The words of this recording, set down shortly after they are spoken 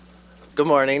Good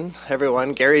morning,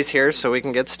 everyone. Gary's here, so we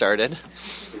can get started.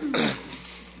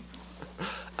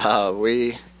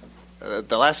 The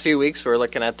last few weeks we were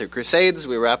looking at the Crusades.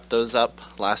 We wrapped those up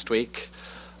last week.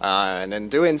 And in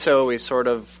doing so, we sort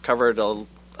of covered a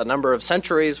number of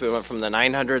centuries. We went from the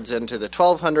 900s into the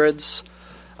 1200s.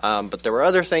 But there were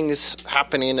other things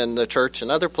happening in the church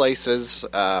in other places.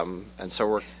 And so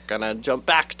we're going to jump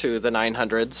back to the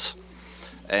 900s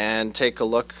and take a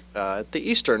look at the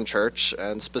Eastern Church.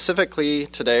 And specifically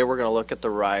today we're going to look at the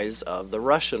rise of the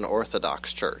Russian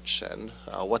Orthodox Church and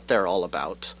what they're all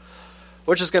about,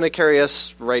 which is going to carry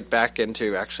us right back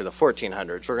into actually the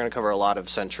 1400s. We're going to cover a lot of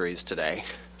centuries today.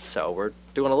 So we're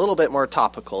doing a little bit more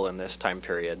topical in this time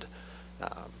period.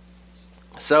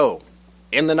 So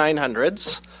in the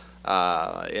 900s,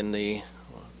 in the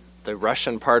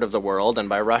Russian part of the world, and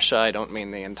by Russia I don't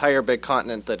mean the entire big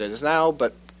continent that it is now,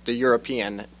 but the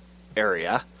European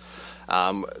area.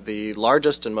 The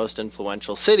largest and most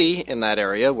influential city in that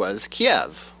area was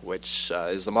Kiev, which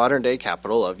is the modern-day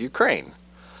capital of Ukraine.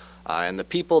 And the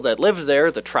people that lived there,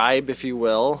 the tribe, if you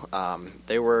will,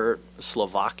 they were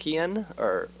Slovakian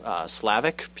or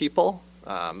Slavic people,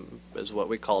 is what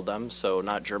we called them. So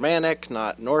not Germanic,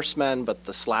 not Norsemen, but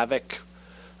the Slavic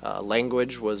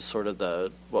language was sort of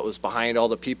what was behind all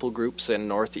the people groups in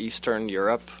northeastern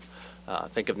Europe.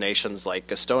 Think of nations like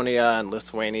Estonia and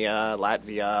Lithuania,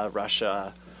 Latvia,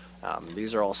 Russia.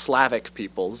 These are all Slavic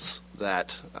peoples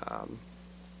that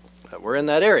were in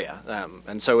that area.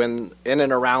 And so in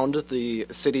and around the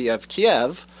city of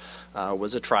Kiev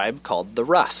was a tribe called the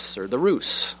Rus, or the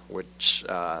Rus, which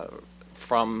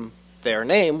from their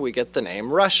name we get the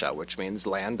name Russia, which means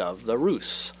land of the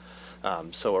Rus.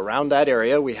 So around that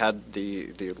area we had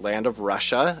the land of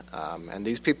Russia, and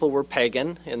these people were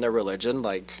pagan in their religion,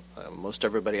 like most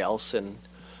everybody else in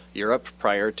Europe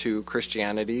prior to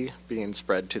Christianity being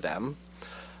spread to them.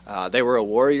 They were a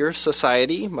warrior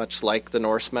society, much like the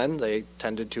Norsemen. They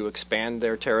tended to expand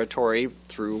their territory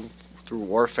through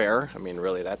warfare. I mean,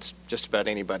 really, that's just about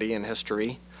anybody in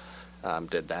history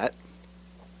did that.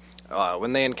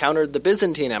 When they encountered the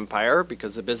Byzantine Empire,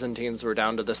 because the Byzantines were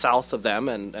down to the south of them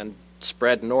and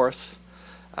spread north,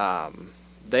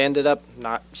 they ended up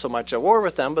not so much at war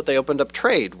with them, but they opened up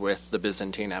trade with the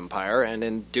Byzantine Empire, and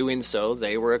in doing so,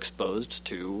 they were exposed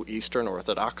to Eastern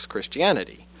Orthodox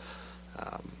Christianity.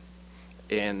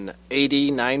 In AD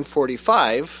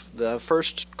 945, the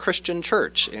first Christian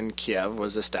church in Kiev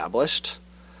was established.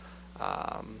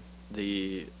 I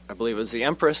believe it was the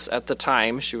empress at the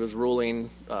time. She was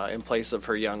ruling in place of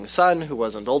her young son, who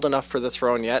wasn't old enough for the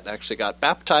throne yet, actually got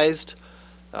baptized,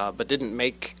 but didn't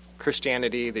make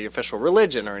Christianity the official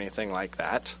religion or anything like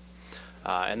that.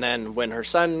 And then when her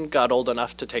son got old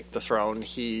enough to take the throne,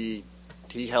 he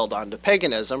held on to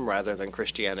paganism rather than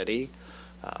Christianity,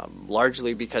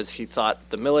 largely because he thought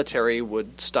the military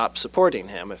would stop supporting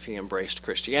him if he embraced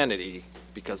Christianity,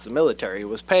 because the military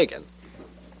was pagan.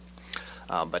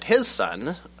 But his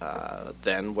son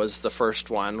then was the first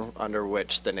one under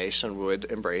which the nation would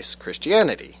embrace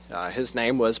Christianity. His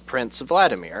name was Prince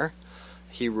Vladimir.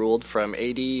 He ruled from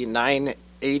AD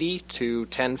 980 to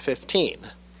 1015.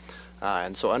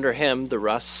 And so under him, the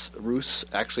Rus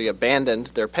actually abandoned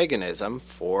their paganism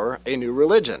for a new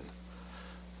religion.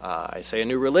 I say a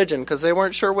new religion because they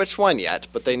weren't sure which one yet,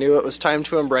 but they knew it was time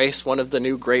to embrace one of the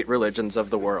new great religions of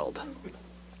the world.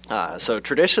 So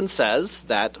tradition says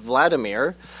that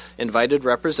Vladimir invited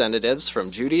representatives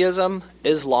from Judaism,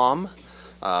 Islam,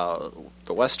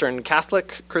 the Western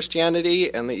Catholic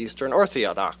Christianity, and the Eastern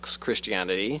Orthodox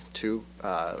Christianity, to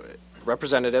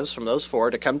representatives from those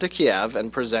four to come to Kiev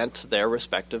and present their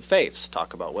respective faiths,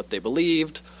 talk about what they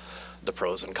believed, the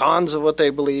pros and cons of what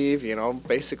they believe,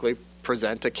 basically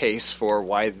present a case for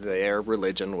why their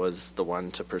religion was the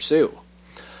one to pursue.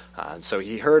 And so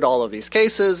he heard all of these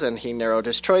cases, and he narrowed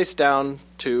his choice down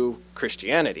to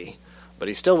Christianity. But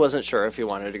he still wasn't sure if he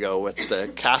wanted to go with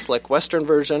the Catholic Western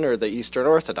version or the Eastern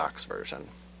Orthodox version.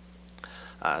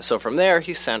 So from there,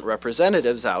 he sent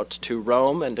representatives out to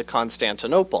Rome and to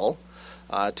Constantinople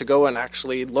to go and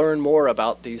actually learn more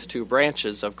about these two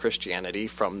branches of Christianity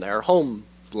from their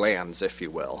homelands, if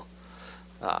you will.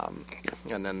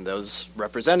 And then those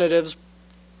representatives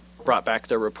brought back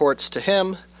their reports to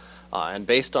him, and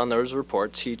based on those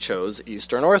reports, he chose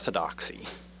Eastern Orthodoxy.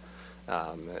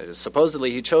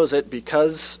 Supposedly he chose it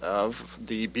because of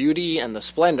the beauty and the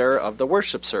splendor of the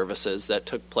worship services that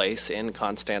took place in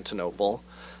Constantinople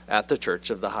at the Church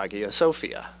of the Hagia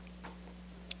Sophia.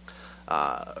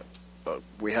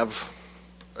 We have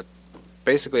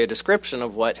basically a description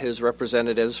of what his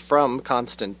representatives from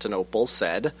Constantinople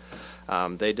said.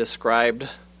 They described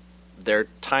their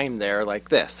time there like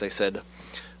this. They said,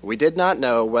 We did not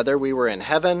know whether we were in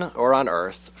heaven or on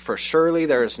earth, for surely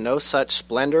there is no such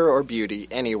splendor or beauty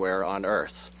anywhere on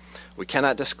earth. We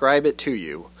cannot describe it to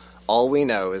you. All we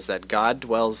know is that God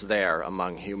dwells there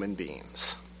among human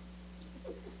beings.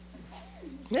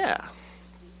 Yeah.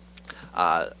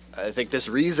 I think this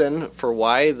reason for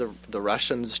why the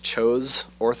Russians chose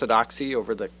Orthodoxy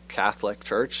over the Catholic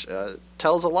Church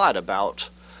tells a lot about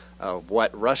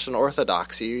what Russian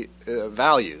Orthodoxy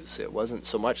values. It wasn't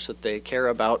so much that they care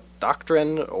about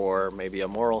doctrine or maybe a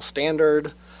moral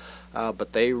standard,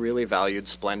 but they really valued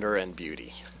splendor and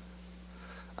beauty.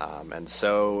 And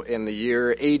so in the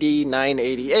year AD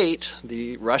 988,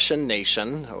 the Russian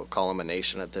nation, we'll call them a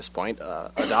nation at this point,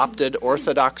 adopted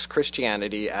Orthodox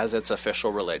Christianity as its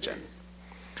official religion.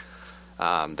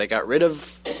 They got rid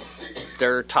of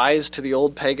their ties to the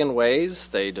old pagan ways.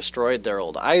 They destroyed their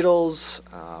old idols,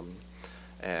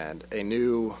 and a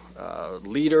new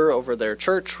leader over their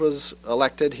church was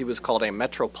elected. He was called a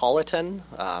metropolitan,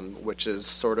 which is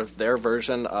sort of their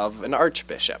version of an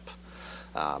archbishop.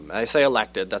 I say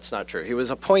elected, that's not true. He was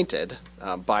appointed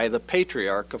by the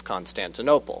Patriarch of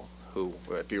Constantinople, who,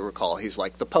 if you recall, he's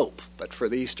like the Pope, but for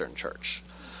the Eastern Church.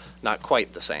 Not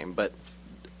quite the same, but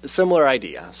a similar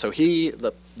idea. So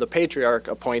the Patriarch,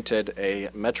 appointed a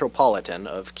metropolitan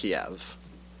of Kiev.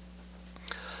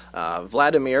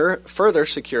 Vladimir further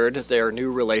secured their new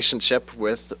relationship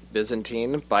with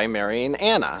Byzantine by marrying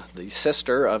Anna, the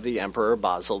sister of the Emperor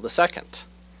Basil II.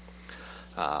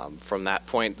 From that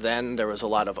point then, there was a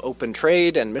lot of open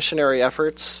trade and missionary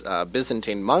efforts.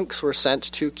 Byzantine monks were sent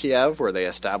to Kiev, where they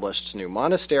established new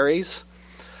monasteries.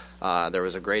 There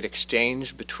was a great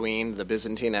exchange between the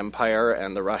Byzantine Empire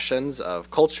and the Russians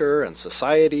of culture and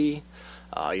society,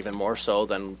 even more so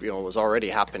than was already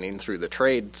happening through the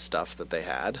trade stuff that they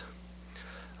had.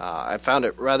 I found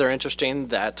it rather interesting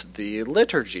that the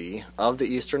liturgy of the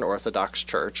Eastern Orthodox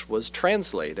Church was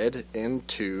translated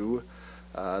into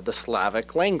the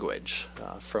Slavic language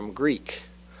from Greek.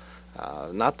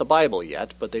 Not the Bible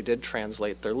yet, but they did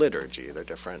translate their liturgy, their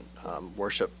different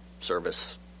worship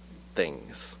service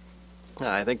things.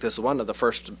 I think this is one of the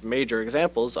first major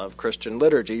examples of Christian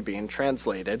liturgy being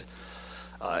translated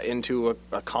into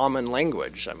a common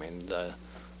language. I mean,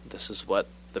 this is what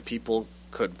the people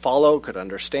could follow, could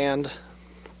understand.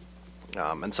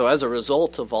 And so as a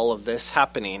result of all of this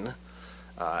happening,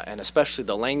 and especially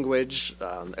the language,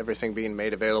 everything being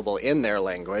made available in their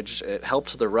language, it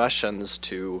helped the Russians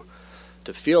to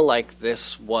feel like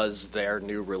this was their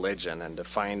new religion and to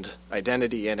find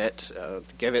identity in it,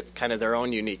 give it kind of their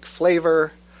own unique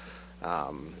flavor.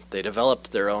 They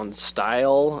developed their own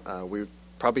style. We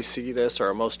probably see this or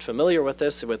are most familiar with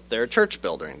this with their church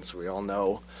buildings. We all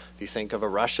know, if you think of a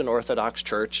Russian Orthodox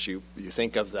church, you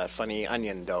think of that funny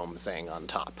onion dome thing on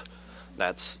top.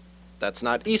 That's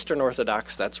not Eastern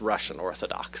Orthodox, that's Russian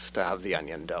Orthodox to have the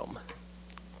onion dome.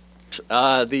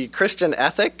 The Christian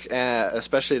ethic,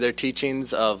 especially their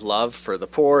teachings of love for the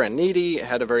poor and needy,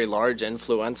 had a very large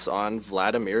influence on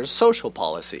Vladimir's social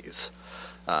policies.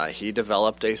 He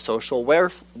developed a social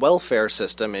welfare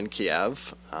system in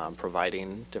Kiev,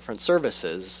 providing different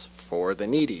services for the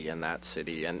needy in that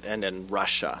city and in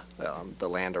Russia, the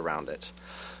land around it.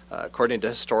 According to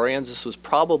historians, this was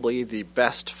probably the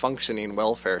best functioning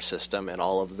welfare system in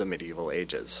all of the medieval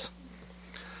ages.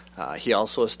 He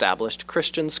also established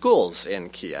Christian schools in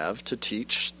Kiev to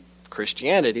teach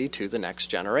Christianity to the next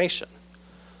generation.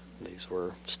 These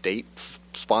were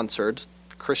state-sponsored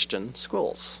Christian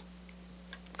schools.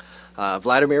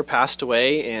 Vladimir passed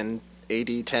away in AD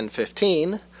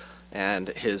 1015, and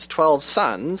his 12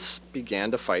 sons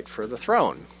began to fight for the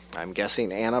throne. I'm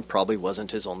guessing Anna probably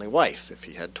wasn't his only wife if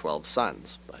he had 12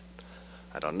 sons, but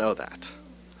I don't know that.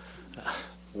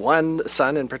 One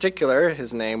son in particular,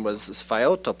 his name was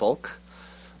Svyatopolk,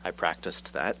 I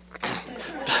practiced that,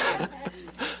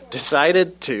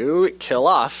 decided to kill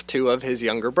off two of his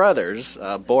younger brothers,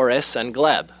 Boris and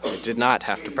Gleb. I did not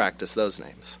have to practice those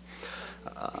names.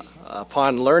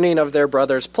 Upon learning of their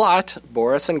brother's plot,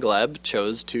 Boris and Gleb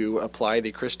chose to apply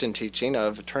the Christian teaching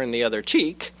of turn the other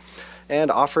cheek and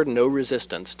offered no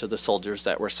resistance to the soldiers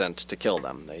that were sent to kill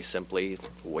them. They simply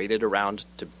waited around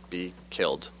to be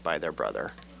killed by their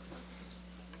brother.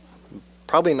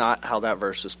 Probably not how that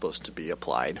verse is supposed to be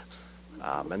applied.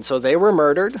 And so they were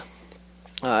murdered,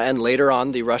 and later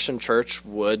on the Russian church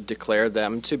would declare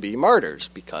them to be martyrs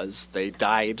because they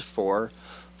died for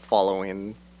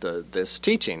following this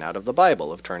teaching out of the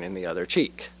Bible of turning the other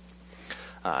cheek.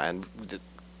 I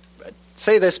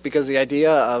say this because the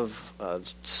idea of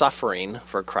suffering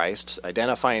for Christ,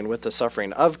 identifying with the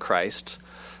suffering of Christ,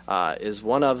 is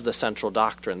one of the central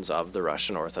doctrines of the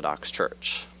Russian Orthodox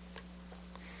Church.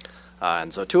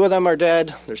 And so 2 of them are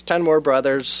dead. There's 10 more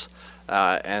brothers.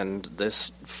 And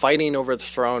this fighting over the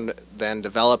throne then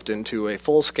developed into a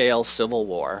full-scale civil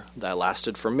war that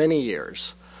lasted for many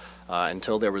years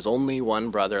until there was only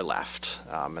one brother left.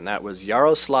 And that was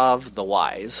Yaroslav the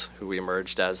Wise, who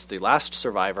emerged as the last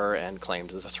survivor and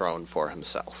claimed the throne for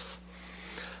himself.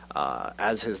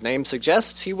 As his name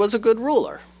suggests, he was a good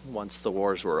ruler. Once the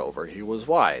wars were over, he was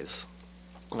wise.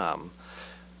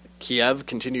 Kiev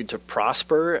continued to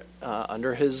prosper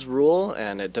under his rule,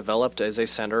 and it developed as a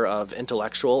center of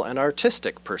intellectual and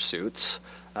artistic pursuits,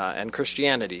 and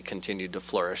Christianity continued to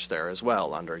flourish there as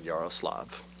well under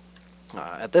Yaroslav.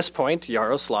 At this point,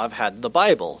 Yaroslav had the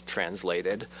Bible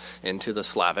translated into the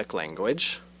Slavic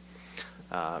language,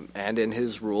 and in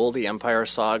his rule, the empire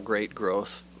saw great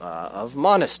growth of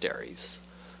monasteries.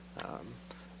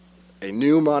 A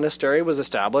new monastery was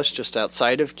established just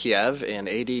outside of Kiev in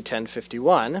AD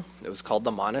 1051. It was called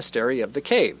the Monastery of the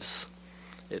Caves.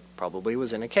 It probably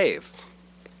was in a cave.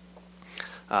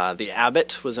 The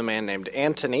abbot was a man named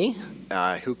Antony,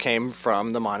 who came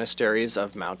from the monasteries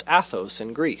of Mount Athos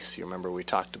in Greece. You remember we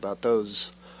talked about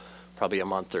those probably a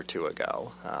month or 2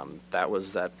 ago. That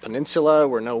was that peninsula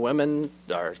where no women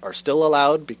are still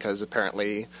allowed, because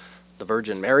apparently the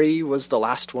Virgin Mary was the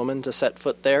last woman to set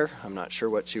foot there. I'm not sure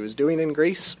what she was doing in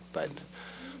Greece, but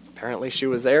apparently she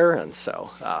was there. And so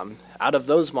out of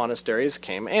those monasteries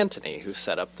came Antony, who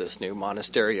set up this new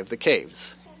monastery of the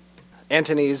caves.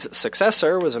 Antony's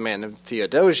successor was a man named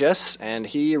Theodosius, and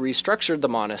he restructured the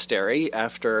monastery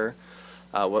after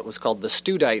what was called the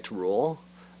Studite rule,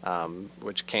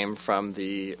 which came from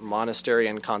the monastery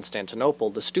in Constantinople,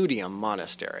 the Studium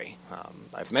Monastery.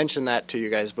 I've mentioned that to you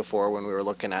guys before when we were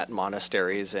looking at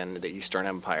monasteries in the Eastern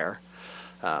Empire.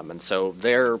 And so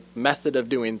their method of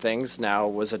doing things now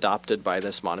was adopted by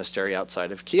this monastery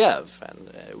outside of Kiev,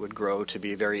 and it would grow to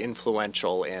be very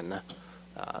influential in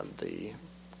the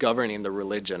governing the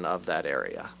religion of that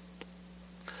area.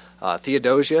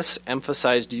 Theodosius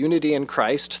emphasized unity in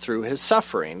Christ through his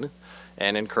suffering,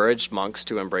 and encouraged monks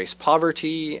to embrace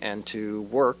poverty and to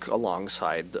work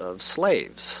alongside of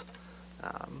slaves.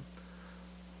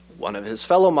 One of his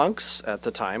fellow monks at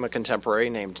the time, a contemporary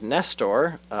named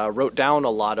Nestor, wrote down a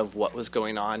lot of what was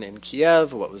going on in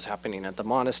Kiev, what was happening at the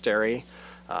monastery,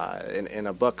 in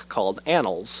a book called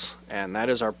Annals, and that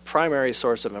is our primary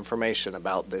source of information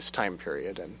about this time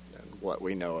period and what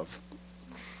we know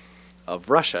of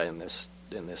Russia in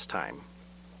this time.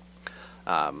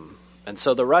 And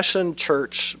so the Russian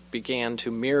church began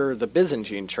to mirror the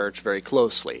Byzantine church very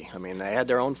closely. I mean, they had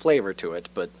their own flavor to it,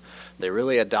 but they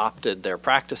really adopted their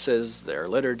practices, their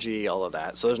liturgy, all of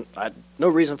that. So there's no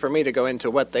reason for me to go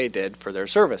into what they did for their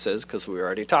services, because we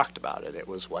already talked about it. It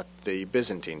was what the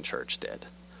Byzantine church did.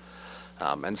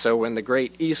 And so when the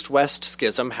great East-West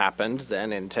schism happened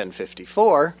then in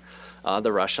 1054,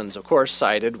 the Russians, of course,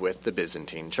 sided with the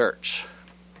Byzantine church.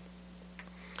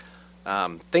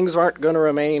 Things aren't going to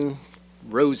remain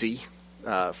rosy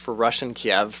for Russian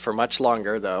Kiev for much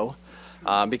longer, though,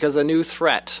 because a new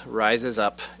threat rises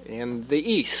up in the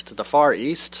east, the far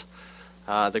east.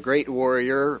 The great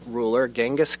warrior ruler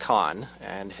Genghis Khan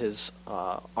and his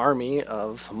army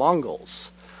of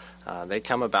Mongols. They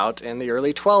come about in the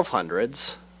early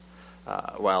 1200s.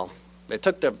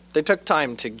 They took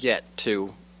time to get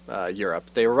to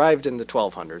Europe. They arrived in the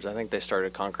 1200s. I think they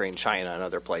started conquering China and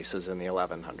other places in the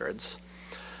 1100s.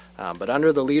 But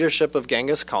under the leadership of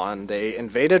Genghis Khan, they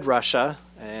invaded Russia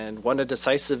and won a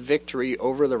decisive victory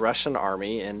over the Russian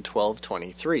army in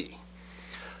 1223.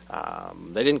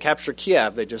 They didn't capture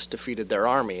Kiev, they just defeated their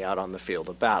army out on the field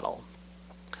of battle.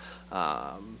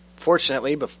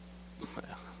 Fortunately,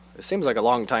 it seems like a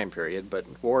long time period, but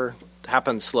war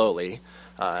happened slowly.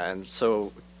 And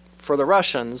so for the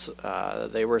Russians,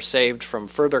 they were saved from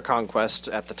further conquest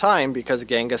at the time because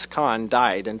Genghis Khan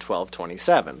died in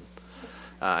 1227.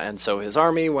 And so his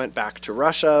army went back to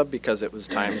Russia because it was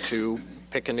time to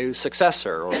pick a new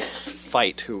successor or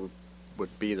fight who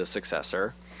would be the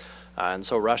successor. And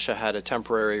so Russia had a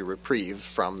temporary reprieve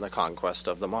from the conquest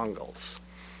of the Mongols.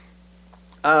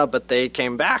 But they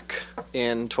came back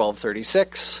in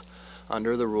 1236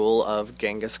 under the rule of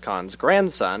Genghis Khan's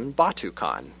grandson, Batu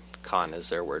Khan. Khan is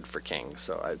their word for king,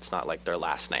 so it's not like their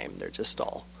last name. They're just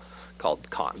all called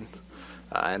Khan.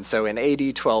 And so in AD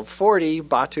 1240,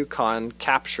 Batu Khan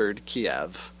captured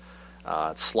Kiev,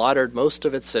 slaughtered most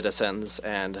of its citizens,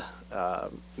 and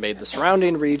made the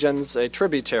surrounding regions a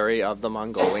tributary of the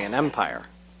Mongolian Empire.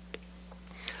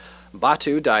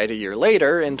 Batu died a year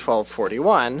later in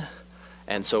 1241,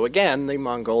 and so again the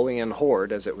Mongolian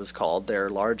horde, as it was called, their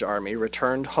large army,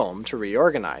 returned home to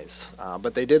reorganize.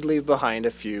 But they did leave behind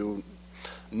a few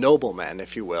noblemen,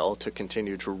 if you will, to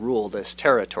continue to rule this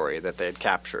territory that they had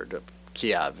captured, of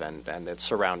Kiev and its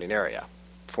surrounding area,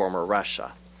 former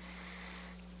Russia.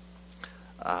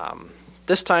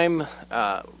 This time,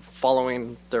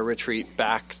 following their retreat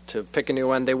back to pick a new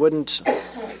one, they wouldn't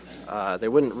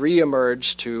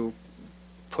reemerge to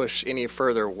push any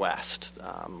further west.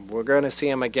 We're going to see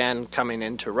them again coming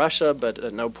into Russia, but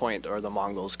at no point are the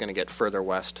Mongols going to get further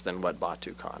west than what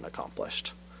Batu Khan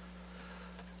accomplished.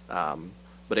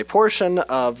 But a portion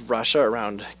of Russia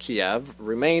around Kiev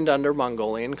remained under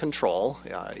Mongolian control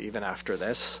even after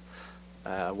this.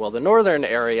 The northern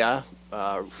area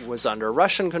was under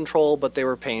Russian control, but they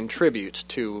were paying tribute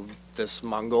to this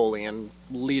Mongolian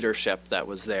leadership that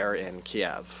was there in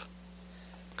Kiev.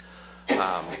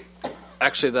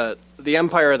 Actually, the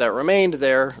empire that remained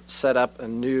there set up a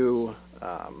new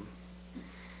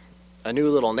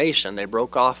little nation. They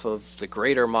broke off of the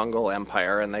greater Mongol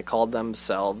Empire, and they called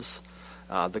themselves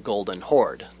the Golden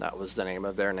Horde. That was the name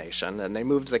of their nation. And they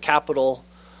moved the capital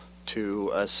to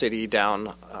a city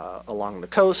down along the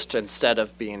coast instead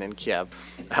of being in Kiev.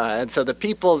 And so the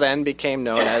people then became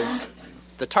known as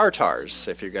the Tartars,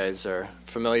 if you guys are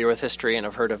familiar with history and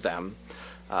have heard of them.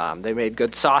 They made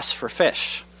good sauce for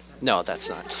fish. No, that's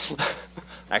not.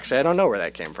 Actually, I don't know where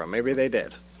that came from. Maybe they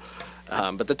did.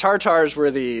 But the Tartars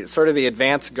were the sort of the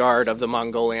advance guard of the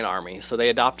Mongolian army, so they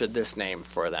adopted this name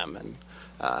for them.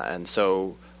 And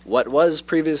so what was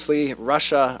previously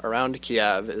Russia around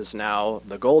Kiev is now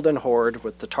the Golden Horde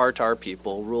with the Tartar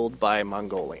people ruled by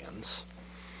Mongolians.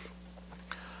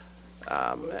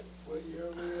 What year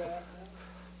were we at now?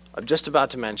 I'm just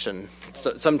about to mention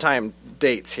sometime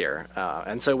dates here.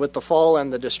 And so with the fall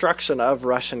and the destruction of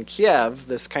Russian Kiev,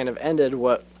 this kind of ended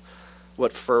what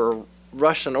for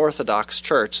Russian Orthodox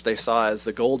Church they saw as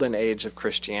the golden age of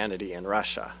Christianity in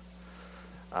Russia.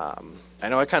 I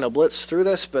know I kind of blitzed through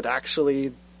this, but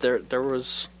actually there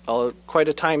was quite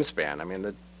a time span. I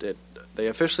mean, they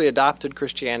officially adopted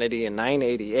Christianity in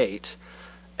 988,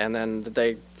 and then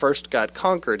they first got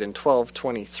conquered in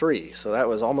 1223. So that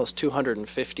was almost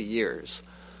 250 years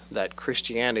that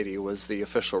Christianity was the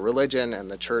official religion and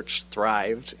the church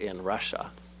thrived in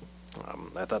Russia.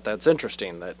 I thought that's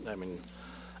interesting.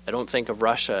 I don't think of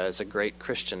Russia as a great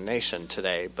Christian nation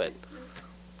today, but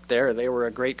they were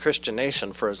a great Christian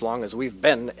nation for as long as we've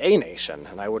been a nation,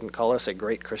 and I wouldn't call us a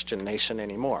great Christian nation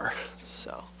anymore.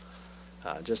 So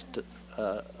just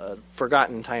a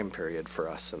forgotten time period for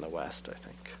us in the West, I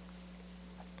think.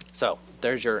 So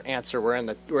there's your answer. We're in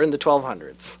the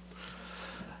 1200s.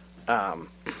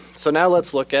 So now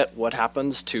let's look at what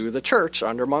happens to the church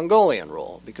under Mongolian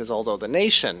rule, because although the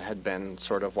nation had been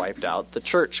sort of wiped out, the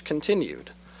church continued.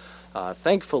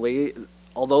 Thankfully,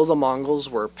 although the Mongols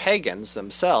were pagans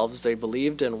themselves, they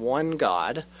believed in one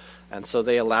God, and so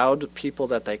they allowed people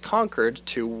that they conquered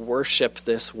to worship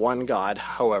this one God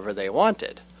however they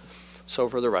wanted. So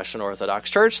for the Russian Orthodox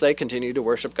Church, they continued to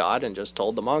worship God and just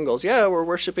told the Mongols, yeah, we're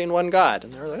worshiping one God.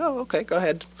 And they were like, oh, okay, go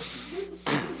ahead.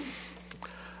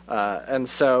 And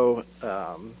so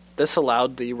this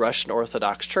allowed the Russian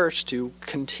Orthodox Church to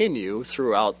continue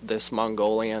throughout this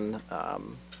Mongolian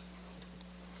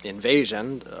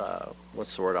invasion.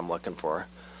 What's the word I'm looking for?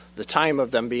 The time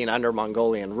of them being under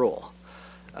Mongolian rule,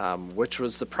 which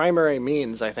was the primary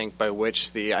means, I think, by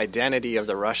which the identity of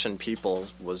the Russian people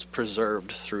was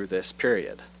preserved through this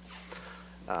period.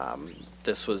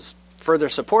 This was further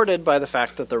supported by the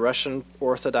fact that the Russian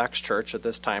Orthodox Church at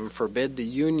this time forbid the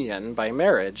union by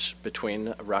marriage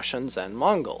between Russians and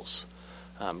Mongols,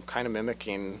 kind of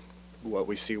mimicking what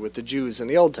we see with the Jews in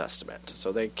the Old Testament.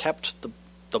 So they kept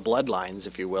the bloodlines,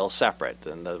 if you will, separate,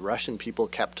 and the Russian people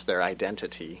kept their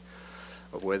identity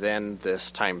within this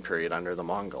time period under the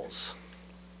Mongols.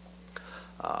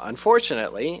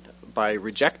 Unfortunately, by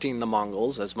rejecting the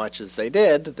Mongols as much as they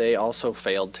did, they also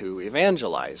failed to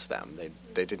evangelize them.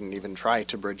 They didn't even try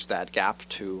to bridge that gap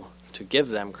to give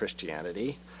them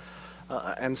Christianity.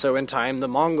 And so in time, the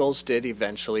Mongols did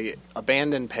eventually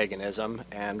abandon paganism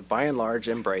and by and large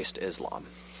embraced Islam.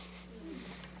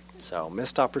 So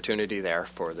missed opportunity there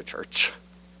for the church.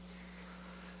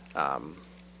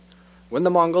 When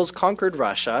the Mongols conquered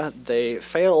Russia, they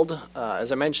failed.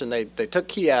 As I mentioned, they took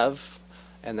Kiev,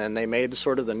 and then they made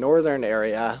sort of the northern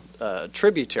area a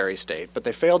tributary state, but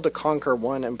they failed to conquer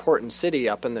one important city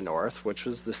up in the north, which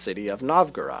was the city of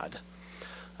Novgorod.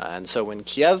 And so when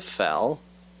Kiev fell,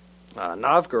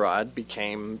 Novgorod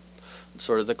became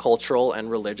sort of the cultural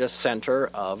and religious center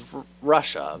of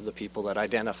Russia, of the people that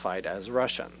identified as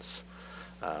Russians.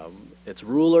 Its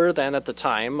ruler then at the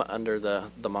time, under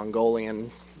the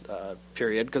Mongolian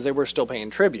period, because they were still paying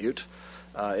tribute,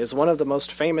 is one of the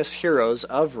most famous heroes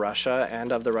of Russia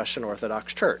and of the Russian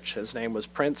Orthodox Church. His name was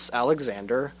Prince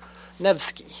Alexander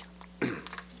Nevsky.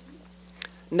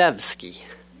 Nevsky.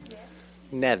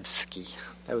 Nevsky.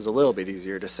 That was a little bit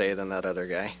easier to say than that other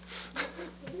guy.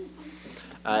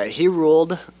 He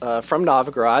ruled from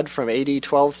Novgorod from AD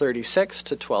 1236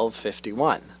 to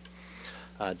 1251.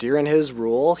 During his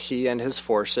rule, he and his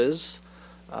forces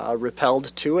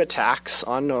repelled 2 attacks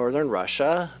on northern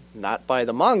Russia, not by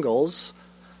the Mongols,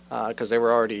 because they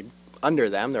were already under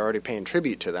them, they're already paying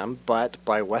tribute to them, but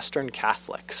by Western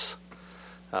Catholics.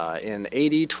 In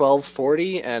AD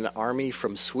 1240, an army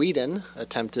from Sweden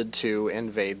attempted to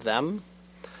invade them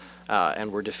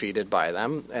and were defeated by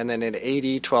them. And then in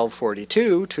AD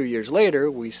 1242, 2 years later,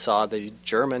 we saw the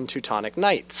German Teutonic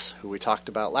Knights, who we talked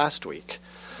about last week,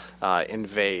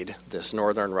 invade this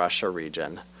northern Russia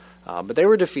region. But they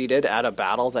were defeated at a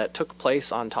battle that took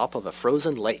place on top of a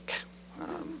frozen lake.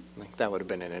 I think that would have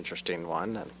been an interesting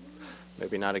one, and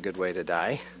maybe not a good way to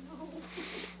die.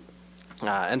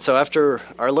 And so after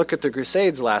our look at the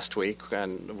Crusades last week,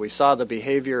 and we saw the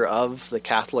behavior of the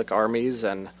Catholic armies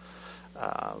and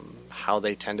how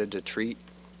they tended to treat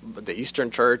the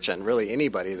Eastern Church and really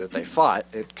anybody that they fought,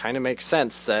 it kind of makes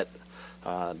sense that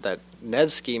that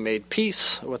Nevsky made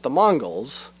peace with the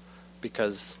Mongols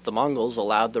because the Mongols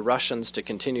allowed the Russians to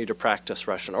continue to practice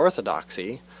Russian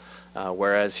Orthodoxy,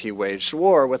 whereas he waged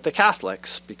war with the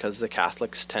Catholics because the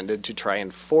Catholics tended to try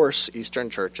and force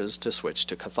Eastern churches to switch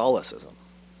to Catholicism.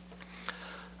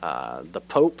 The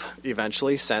Pope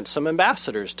eventually sent some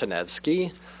ambassadors to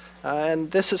Nevsky, and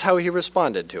this is how he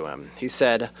responded to him. He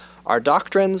said, "Our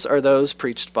doctrines are those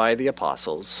preached by the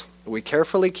apostles. We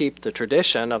carefully keep the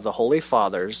tradition of the Holy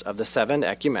Fathers of the 7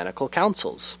 ecumenical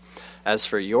councils. As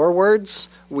for your words,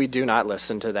 we do not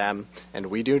listen to them, and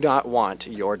we do not want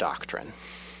your doctrine."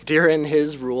 During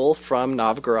his rule from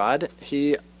Novgorod,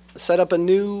 he set up a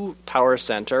new power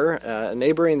center, a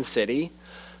neighboring city.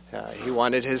 He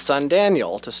wanted his son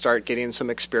Daniel to start getting some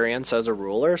experience as a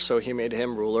ruler, so he made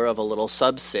him ruler of a little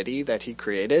sub-city that he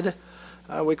created.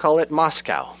 We call it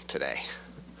Moscow today.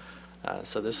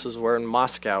 So this is where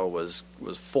Moscow was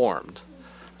formed.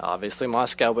 Obviously,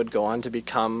 Moscow would go on to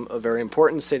become a very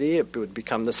important city. It would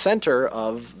become the center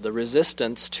of the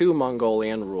resistance to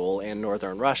Mongolian rule in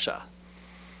northern Russia.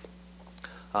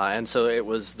 And so it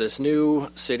was this new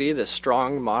city, this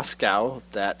strong Moscow,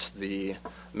 that the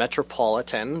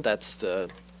Metropolitan, that's the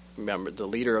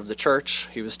leader of the church,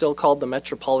 he was still called the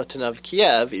Metropolitan of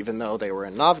Kiev, even though they were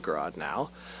in Novgorod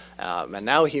now. And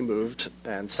now he moved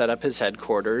and set up his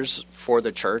headquarters for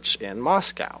the church in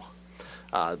Moscow,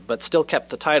 but still kept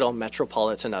the title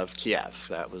Metropolitan of Kiev.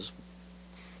 That was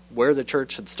where the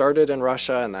church had started in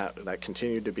Russia, and that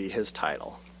continued to be his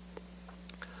title.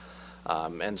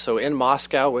 And so in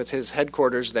Moscow, with his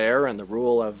headquarters there and the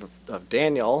rule of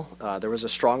Daniel, there was a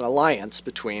strong alliance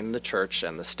between the church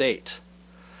and the state.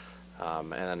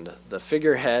 And the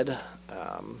figurehead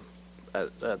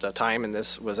at the time in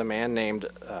this was a man named,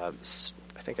 I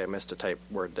think I missed a type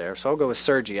word there, so I'll go with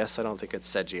Sergius. I don't think it's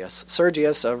Sergius.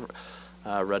 Sergius of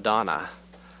Radana.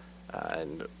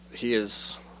 And he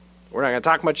is, we're not going to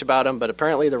talk much about him, but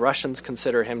apparently the Russians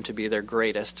consider him to be their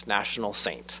greatest national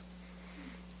saint.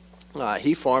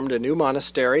 He formed a new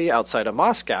monastery outside of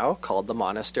Moscow called the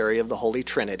Monastery of the Holy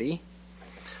Trinity,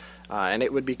 and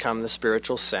it would become the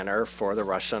spiritual center for the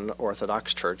Russian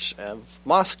Orthodox Church of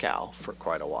Moscow for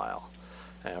quite a while.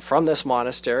 From this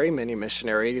monastery, many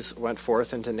missionaries went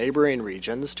forth into neighboring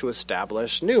regions to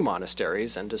establish new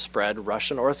monasteries and to spread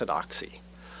Russian Orthodoxy.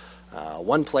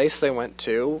 One place they went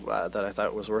to that I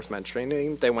thought was worth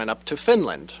mentioning, they went up to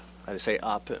Finland. I'd say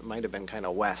up, it might have been kind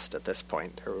of west at this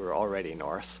point. They were already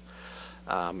north.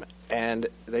 And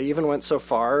they even went so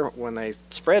far when they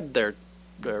spread their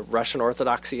Russian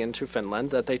Orthodoxy into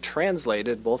Finland that they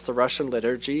translated both the Russian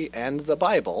liturgy and the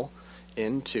Bible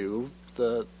into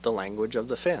the language of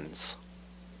the Finns.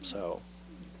 So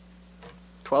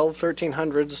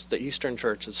 1300s, the Eastern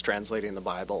Church is translating the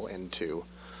Bible into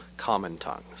common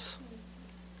tongues.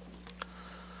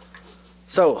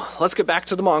 So let's get back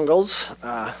to the Mongols.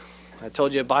 I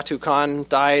told you Batu Khan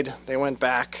died. They went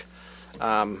back.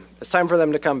 It's time for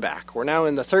them to come back. We're now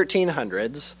in the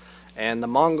 1300s, and the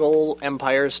Mongol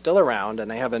Empire is still around, and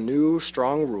they have a new,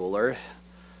 strong ruler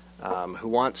who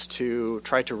wants to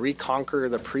try to reconquer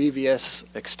the previous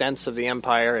extents of the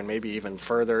empire, and maybe even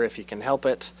further if he can help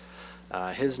it.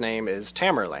 His name is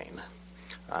Tamerlane.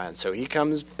 And so he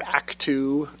comes back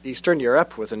to Eastern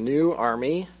Europe with a new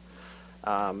army,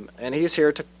 and he's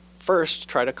here to first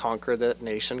try to conquer the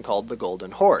nation called the Golden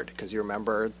Horde, because you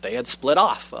remember they had split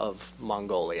off of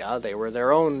Mongolia. They were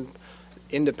their own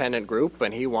independent group,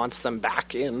 and he wants them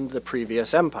back in the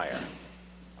previous empire.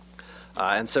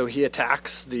 And so he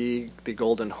attacks the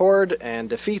Golden Horde and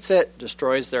defeats it,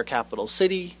 destroys their capital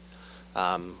city,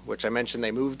 which I mentioned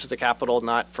they moved to the capital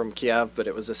not from Kiev, but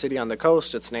it was a city on the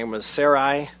coast. Its name was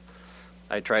Sarai.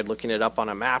 I tried looking it up on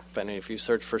a map, and if you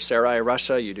search for Sarai,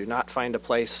 Russia, you do not find a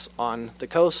place on the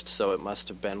coast, so it must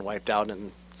have been wiped out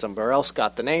and somewhere else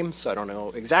got the name, so I don't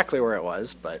know exactly where it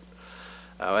was, but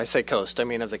I say coast, I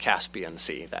mean of the Caspian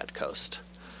Sea, that coast.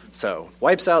 So,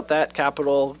 wipes out that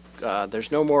capital.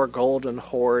 There's no more Golden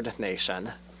Horde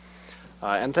nation.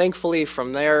 And thankfully,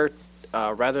 from there,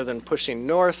 rather than pushing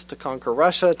north to conquer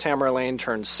Russia, Tamerlane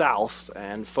turned south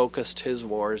and focused his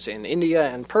wars in India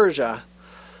and Persia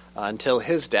until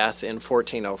his death in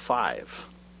 1405.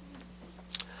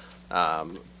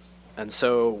 And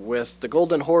so, with the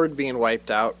Golden Horde being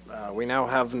wiped out, we now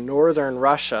have northern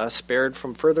Russia spared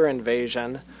from further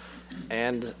invasion,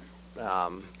 and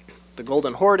the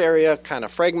Golden Horde area kind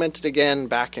of fragmented again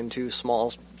back into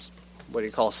small,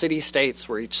 city-states,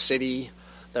 where each city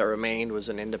that remained was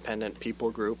an independent people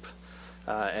group.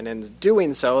 And in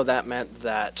doing so, that meant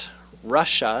that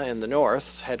Russia in the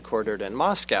north, headquartered in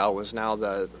Moscow, was now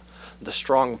the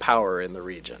strong power in the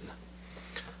region.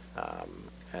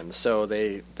 And so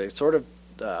they sort of,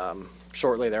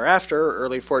 shortly thereafter,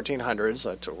 early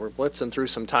 1400s, we're blitzing through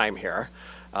some time here,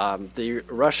 the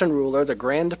Russian ruler, the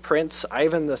Grand Prince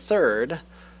Ivan III,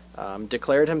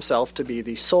 declared himself to be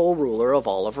the sole ruler of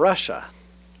all of Russia.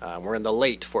 We're in the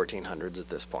late 1400s at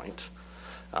this point.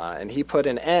 And he put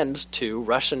an end to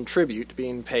Russian tribute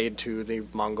being paid to the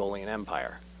Mongolian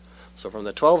Empire. So from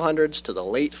the 1200s to the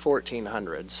late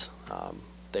 1400s,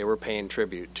 they were paying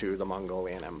tribute to the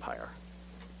Mongolian Empire.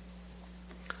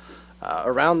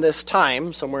 Around this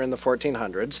time, somewhere in the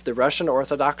 1400s, the Russian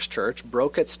Orthodox Church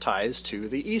broke its ties to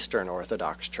the Eastern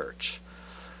Orthodox Church.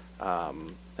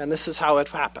 And this is how it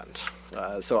happened.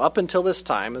 So up until this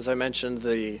time, as I mentioned,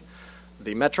 the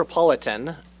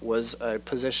Metropolitan was a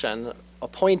position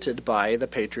appointed by the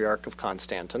Patriarch of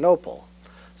Constantinople.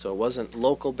 So it wasn't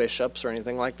local bishops or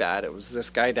anything like that. It was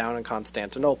this guy down in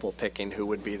Constantinople picking who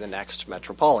would be the next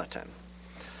Metropolitan.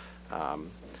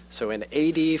 So in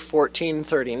AD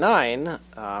 1439,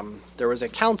 there was a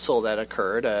council that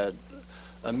occurred, a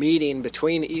meeting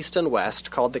between East and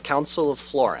West called the Council of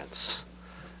Florence.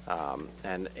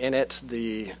 And in it,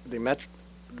 the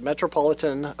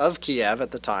Metropolitan of Kiev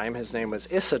at the time, his name was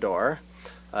Isidore,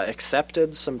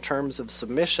 accepted some terms of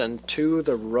submission to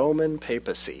the Roman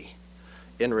papacy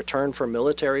in return for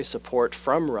military support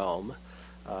from Rome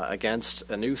against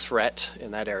a new threat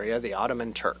in that area, the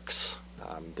Ottoman Turks.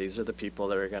 These are the people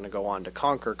that are going to go on to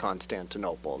conquer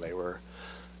Constantinople. They were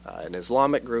an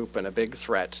Islamic group and a big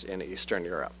threat in Eastern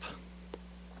Europe.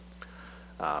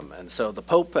 And so the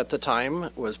Pope at the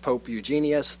time was Pope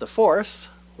Eugenius IV.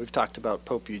 We've talked about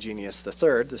Pope Eugenius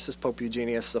III. This is Pope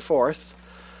Eugenius IV.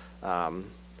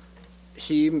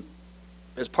 He,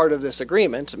 as part of this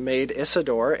agreement, made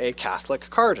Isidore a Catholic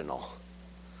cardinal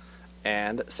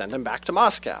and sent him back to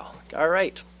Moscow. All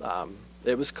right.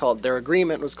 Their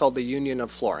agreement was called the Union of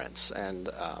Florence, and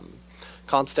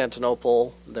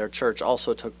Constantinople, their church,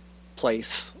 also took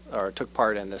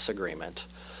part in this agreement.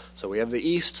 So we have the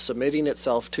East submitting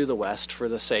itself to the West for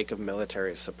the sake of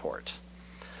military support.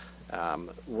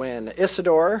 When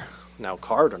Isidore, now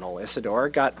Cardinal Isidore,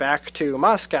 got back to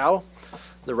Moscow,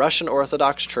 the Russian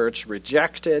Orthodox Church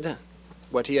rejected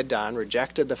what he had done,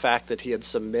 rejected the fact that he had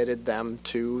submitted them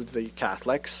to the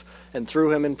Catholics, and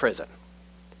threw him in prison.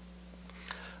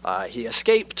 He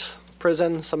escaped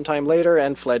prison sometime later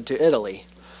and fled to Italy,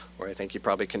 where I think he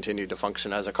probably continued to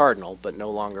function as a cardinal, but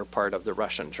no longer part of the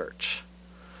Russian church.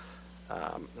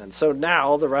 And so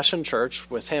now the Russian church,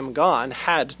 with him gone,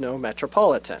 had no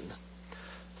metropolitan.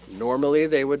 Normally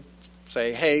they would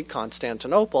say, hey,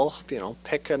 Constantinople,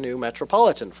 pick a new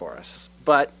metropolitan for us.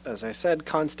 But, as I said,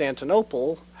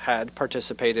 Constantinople had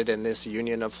participated in this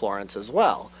Union of Florence as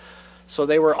well. So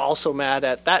they were also mad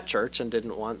at that church and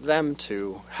didn't want them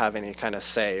to have any kind of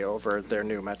say over their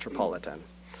new metropolitan.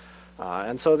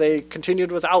 And so they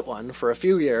continued without one for a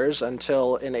few years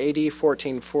until in AD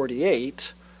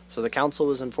 1448, so the council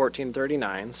was in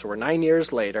 1439, so we're 9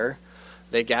 years later,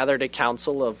 they gathered a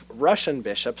council of Russian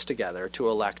bishops together to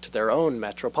elect their own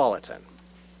metropolitan.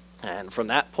 And from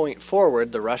that point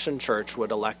forward, the Russian church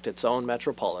would elect its own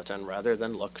metropolitan rather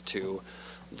than look to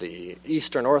the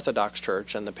Eastern Orthodox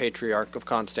Church and the Patriarch of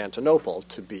Constantinople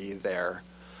to be their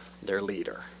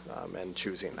leader and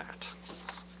choosing that.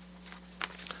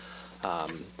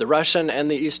 The Russian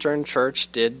and the Eastern Church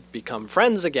did become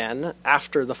friends again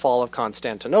after the fall of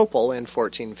Constantinople in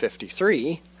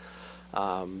 1453,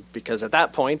 because at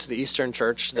that point, the Eastern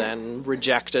Church then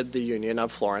rejected the Union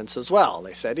of Florence as well.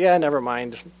 They said, yeah, never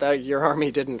mind, your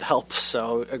army didn't help,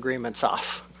 so agreement's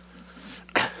off.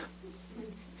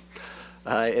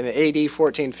 In AD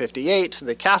 1458,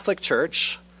 the Catholic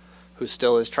Church, who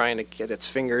still is trying to get its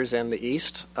fingers in the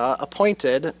East,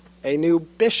 appointed a new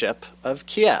bishop of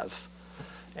Kiev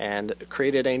and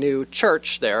created a new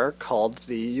church there called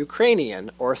the Ukrainian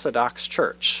Orthodox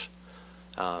Church.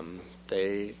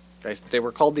 They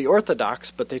were called the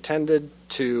Orthodox, but they tended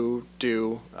to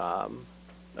do,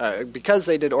 because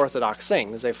they did Orthodox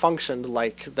things, they functioned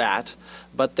like that,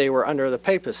 but they were under the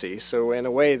papacy, so in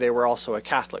a way they were also a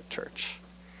Catholic church.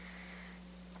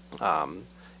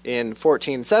 In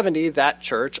 1470, that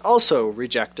church also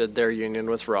rejected their union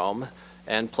with Rome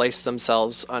and placed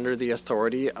themselves under the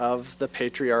authority of the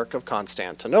Patriarch of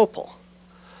Constantinople.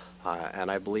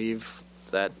 And I believe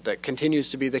that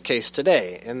continues to be the case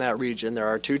today. In that region, there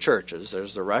are two churches.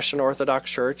 There's the Russian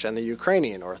Orthodox Church and the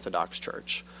Ukrainian Orthodox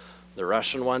Church. The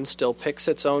Russian one still picks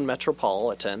its own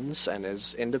metropolitans and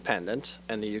is independent,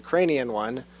 and the Ukrainian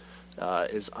one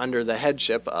is under the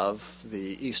headship of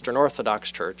the Eastern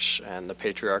Orthodox Church and the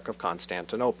Patriarch of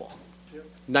Constantinople. Yep.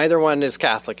 Neither one is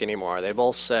Catholic anymore. They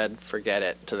both said, forget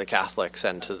it, to the Catholics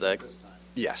and to the...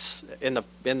 Yes, in the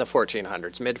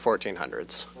 1400s,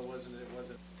 mid-1400s.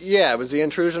 Yeah, it was the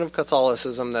intrusion of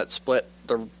Catholicism that split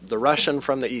the Russian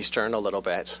from the Eastern a little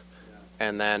bit. Yeah.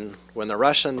 And then when the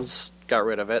Russians got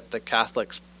rid of it, the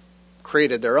Catholics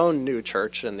created their own new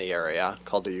church in the area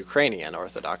called the Ukrainian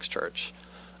Orthodox Church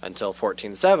until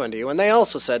 1470, when they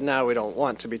also said, no, we don't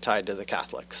want to be tied to the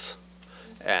Catholics.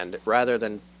 And rather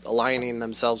than aligning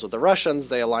themselves with the Russians,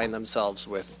 they aligned themselves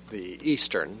with the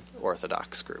Eastern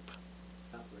Orthodox group.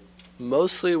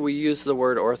 Mostly we use the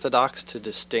word Orthodox to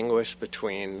distinguish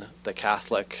between the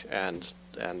Catholic and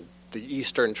the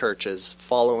Eastern churches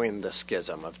following the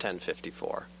schism of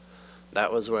 1054.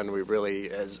 That was when we really,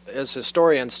 as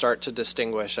historians, start to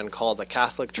distinguish and call the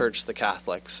Catholic Church the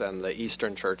Catholics and the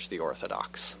Eastern Church the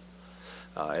Orthodox.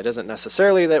 It isn't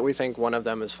necessarily that we think one of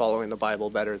them is following the Bible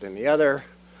better than the other.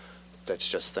 That's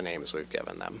just the names we've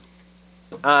given them.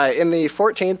 In the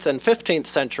 14th and 15th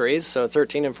centuries, so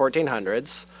 13 and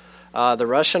 1400s, the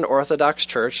Russian Orthodox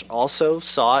Church also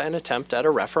saw an attempt at a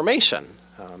Reformation.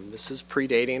 This is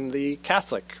predating the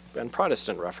Catholic and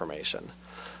Protestant Reformation.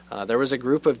 There was a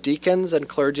group of deacons and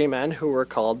clergymen who were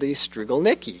called the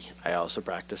Strigelniki. I also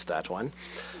practiced that one.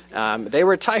 They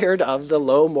were tired of the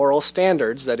low moral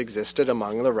standards that existed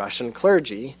among the Russian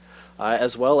clergy,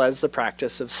 as well as the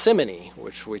practice of simony,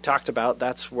 which we talked about.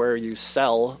 That's where you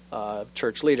sell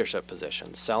church leadership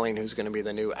positions, selling who's going to be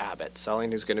the new abbot,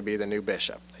 selling who's going to be the new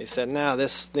bishop. They said, no,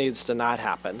 this needs to not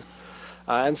happen.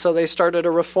 And so they started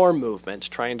a reform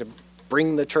movement, trying to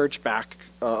bring the church back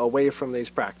away from these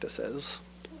practices.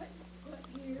 What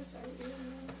years are you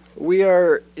in? We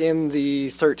are in the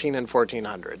 13 and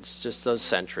 1400s, just those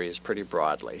centuries pretty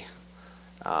broadly.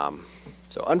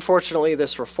 So unfortunately,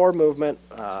 this reform movement,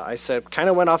 I said, kind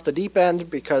of went off the deep end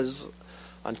because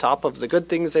on top of the good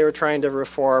things they were trying to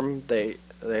reform, they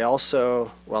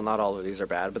also, well, not all of these are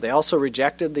bad, but they also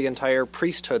rejected the entire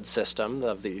priesthood system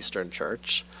of the Eastern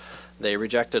Church. They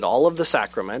rejected all of the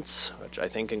sacraments, which I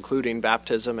think including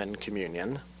baptism and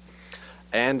communion,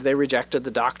 and they rejected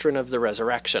the doctrine of the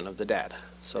resurrection of the dead.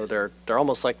 So they're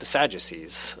almost like the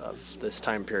Sadducees of this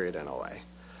time period in a way.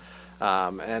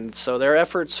 And so their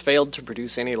efforts failed to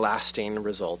produce any lasting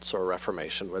results or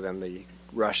reformation within the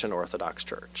Russian Orthodox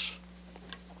Church.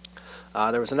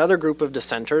 There was another group of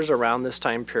dissenters around this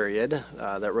time period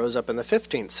that rose up in the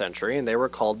 15th century, and they were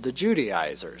called the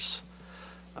Judaizers.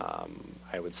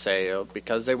 I would say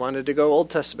because they wanted to go Old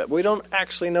Testament. We don't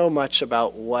actually know much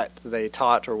about what they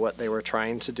taught or what they were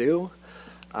trying to do.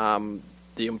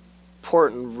 The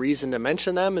important reason to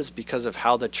mention them is because of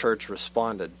how the church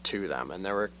responded to them, and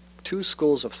there were two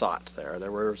schools of thought there.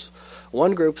 There was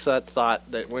one group that thought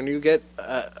that when you get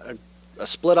a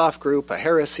split-off group, a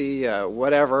heresy,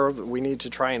 whatever, we need to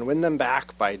try and win them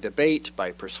back by debate,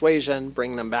 by persuasion,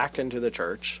 bring them back into the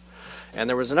church. And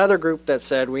there was another group that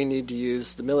said we need to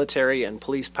use the military and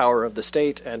police power of the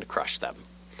state and crush them.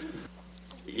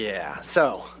 Yeah,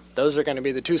 so those are going to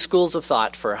be the two schools of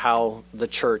thought for how the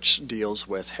church deals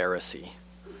with heresy,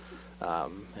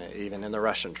 even in the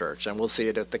Russian church, and we'll see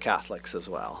it at the Catholics as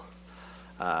well.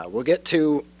 We'll get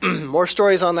to more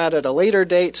stories on that at a later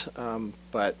date,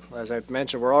 but as I've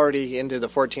mentioned, we're already into the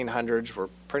 1400s. We're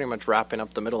pretty much wrapping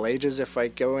up the Middle Ages if I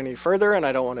go any further, and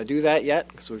I don't want to do that yet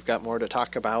because we've got more to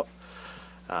talk about.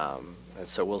 And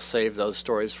so we'll save those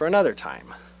stories for another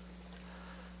time.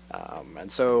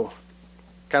 And so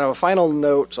kind of a final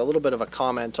note, a little bit of a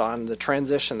comment on the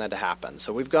transition that happened.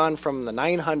 So we've gone from the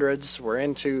 900s, we're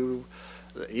into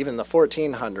even the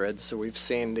 1400s. So we've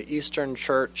seen the Eastern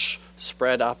Church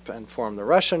spread up and form the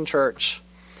Russian Church.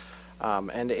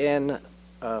 And in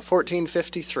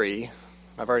 1453,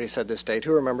 I've already said this date.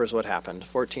 Who remembers what happened?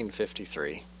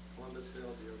 1453. Columbus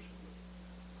sailed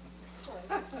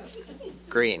the ocean.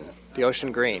 Green. The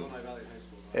ocean green.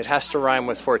 It has to rhyme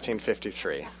with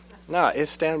 1453. No,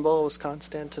 Istanbul was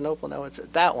Constantinople. No, it's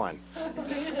that one.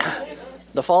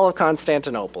 The fall of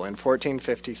Constantinople in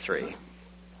 1453.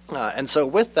 And so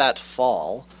with that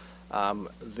fall,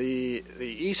 the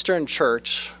Eastern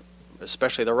Church,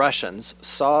 especially the Russians,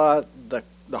 saw the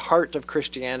heart of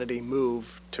Christianity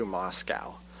move to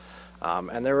Moscow.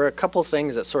 And there were a couple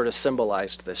things that sort of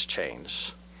symbolized this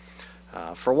change.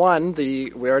 For one,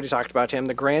 we already talked about him,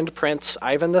 the Grand Prince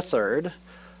Ivan III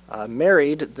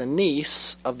married the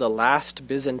niece of the last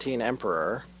Byzantine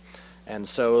emperor, and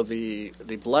so the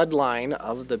bloodline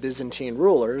of the Byzantine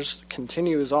rulers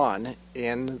continues on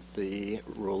in the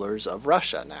rulers of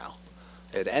Russia now.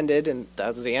 It ended, and that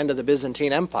was the end of the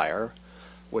Byzantine Empire,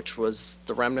 which was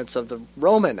the remnants of the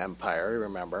Roman Empire,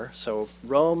 remember. So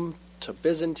Rome to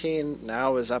Byzantine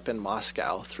now is up in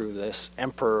Moscow through this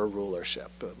emperor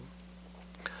rulership.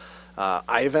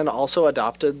 Ivan also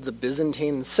adopted the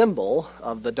Byzantine symbol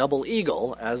of the double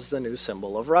eagle as the new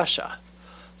symbol of Russia.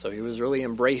 So he was really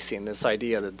embracing this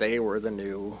idea that they were the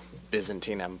new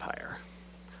Byzantine Empire.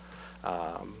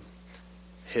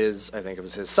 I think it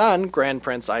was his son, Grand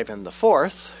Prince Ivan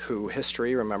IV, who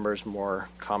history remembers more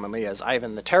commonly as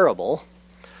Ivan the Terrible,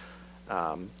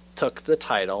 took the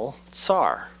title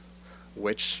Tsar,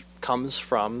 which comes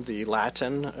from the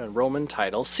Latin and Roman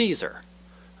title Caesar.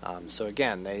 So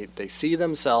again, they see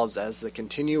themselves as the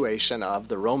continuation of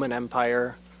the Roman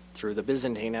Empire through the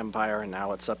Byzantine Empire, and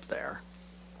now it's up there.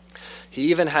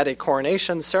 He even had a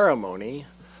coronation ceremony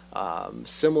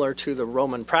similar to the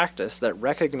Roman practice that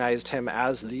recognized him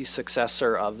as the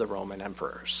successor of the Roman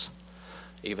emperors.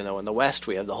 Even though in the West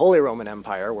we have the Holy Roman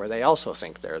Empire, where they also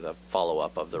think they're the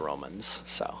follow-up of the Romans.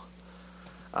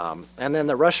 And then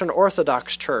the Russian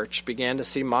Orthodox Church began to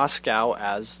see Moscow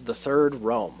as the third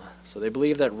Rome. So they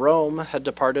believed that Rome had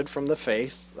departed from the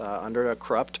faith under a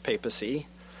corrupt papacy,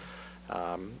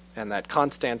 and that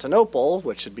Constantinople,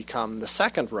 which had become the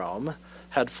second Rome,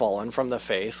 had fallen from the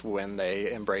faith when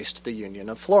they embraced the Union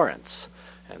of Florence.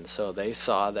 And so they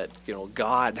saw that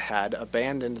God had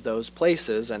abandoned those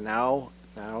places, and now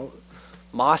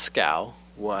Moscow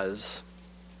was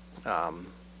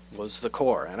the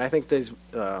core. And I think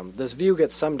this view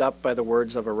gets summed up by the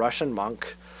words of a Russian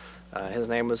monk. His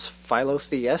name was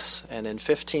Philotheus, and in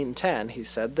 1510 he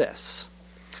said this: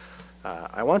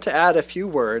 I want to add a few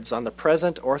words on the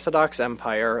present Orthodox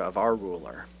Empire of our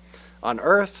ruler. On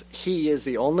earth he is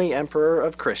the only emperor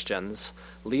of Christians,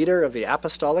 leader of the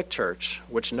Apostolic Church,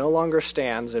 which no longer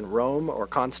stands in Rome or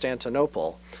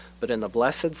Constantinople, but in the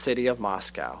blessed city of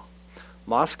Moscow.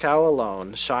 Moscow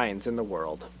alone shines in the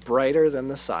world, brighter than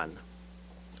the sun.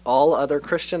 All other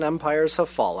Christian empires have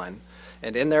fallen,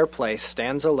 and in their place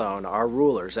stands alone our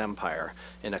ruler's empire,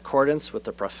 in accordance with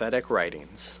the prophetic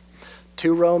writings.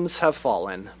 2 Romes have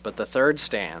fallen, but the third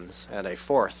stands, and a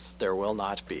fourth there will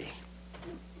not be.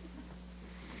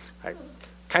 I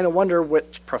kind of wonder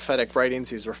which prophetic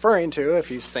writings he's referring to, if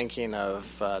he's thinking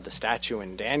of the statue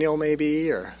in Daniel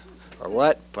maybe, or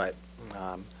what, but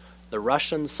the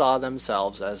Russians saw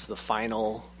themselves as the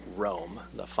final Rome,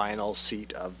 the final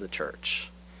seat of the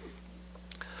church.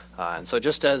 And so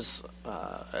just as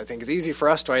I think it's easy for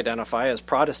us to identify as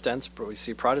Protestants, but we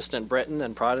see Protestant Britain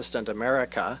and Protestant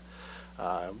America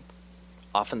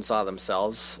often saw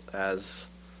themselves as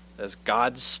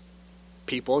God's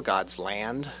people, God's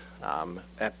land.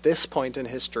 At this point in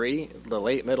history, the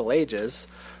late Middle Ages,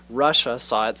 Russia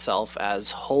saw itself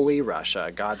as Holy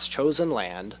Russia, God's chosen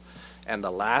land, and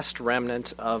the last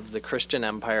remnant of the Christian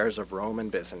empires of Rome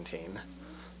and Byzantine.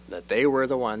 That they were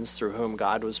the ones through whom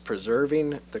God was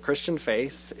preserving the Christian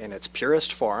faith in its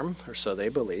purest form, or so they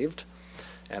believed,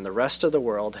 and the rest of the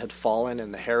world had fallen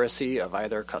in the heresy of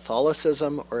either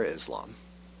Catholicism or Islam.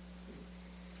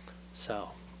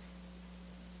 So,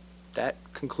 that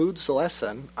concludes the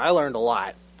lesson. I learned a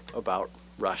lot about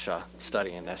Russia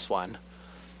studying this one.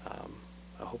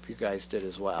 I hope you guys did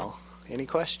as well. Any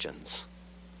questions?